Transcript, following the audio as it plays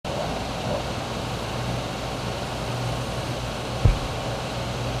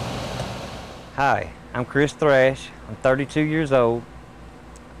Hi, I'm Chris Thrash. I'm 32 years old.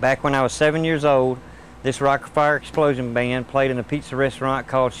 Back when I was 7 years old, this Rock-afire Explosion band played in a pizza restaurant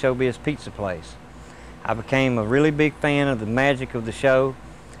called Showbiz Pizza Place. I became a really big fan of the magic of the show,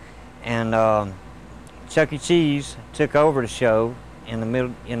 and Chuck E. Cheese took over the show in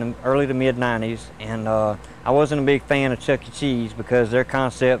the early to mid 90s, and I wasn't a big fan of Chuck E. Cheese because their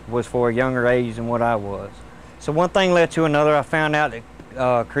concept was for a younger age than what I was. So one thing led to another. I found out that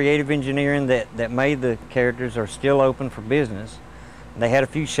creative engineering that made the characters are still open for business. They had a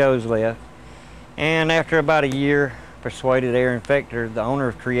few shows left, and after about a year, persuaded Aaron Fector, the owner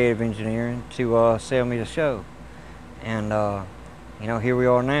of Creative Engineering, to sell me the show. And you know, here we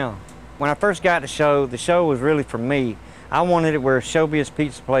are now. When I first got the show was really for me. I wanted it where Showbiz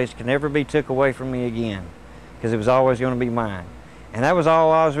Pizza Place could never be took away from me again, because it was always going to be mine. And that was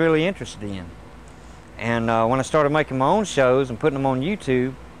all I was really interested in. And when I started making my own shows and putting them on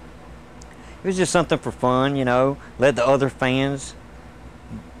YouTube, it was just something for fun, you know. Let the other fans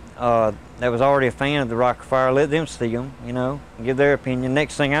that was already a fan of the Rock-afire, let them see them, you know, and give their opinion.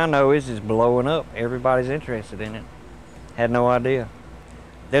 Next thing I know is it's blowing up. Everybody's interested in it. Had no idea.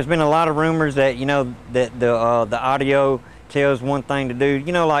 There's been a lot of rumors that, you know, that the audio tells one thing to do.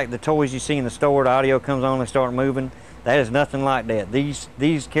 You know, like the toys you see in the store, the audio comes on and start moving. That is nothing like that.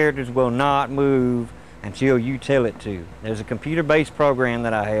 These characters will not move until you tell it to. There's a computer-based program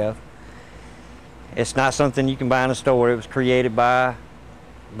that I have. It's not something you can buy in a store. It was created by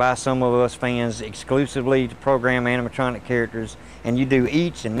some of us fans exclusively to program animatronic characters, and you do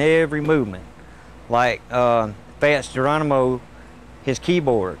each and every movement. Like Fats Geronimo, his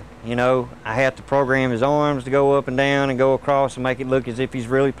keyboard, you know, I have to program his arms to go up and down and go across and make it look as if he's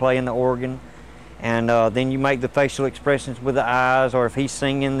really playing the organ. And then you make the facial expressions with the eyes, or if he's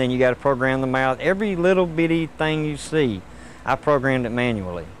singing, then you got to program the mouth. Every little bitty thing you see, I programmed it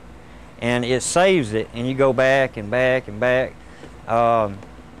manually. And it saves it, and you go back and back and back.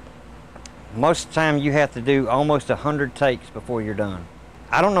 Most of the time you have to do almost 100 takes before you're done.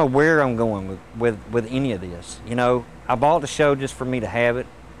 I don't know where I'm going with any of this. You know, I bought the show just for me to have it.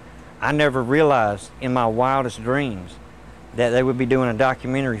 I never realized in my wildest dreams that they would be doing a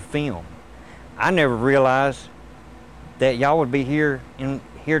documentary film. I never realized that y'all would be here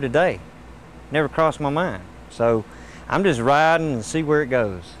today. Never crossed my mind. So I'm just riding and see where it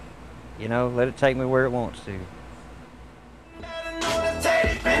goes. You know, let it take me where it wants to.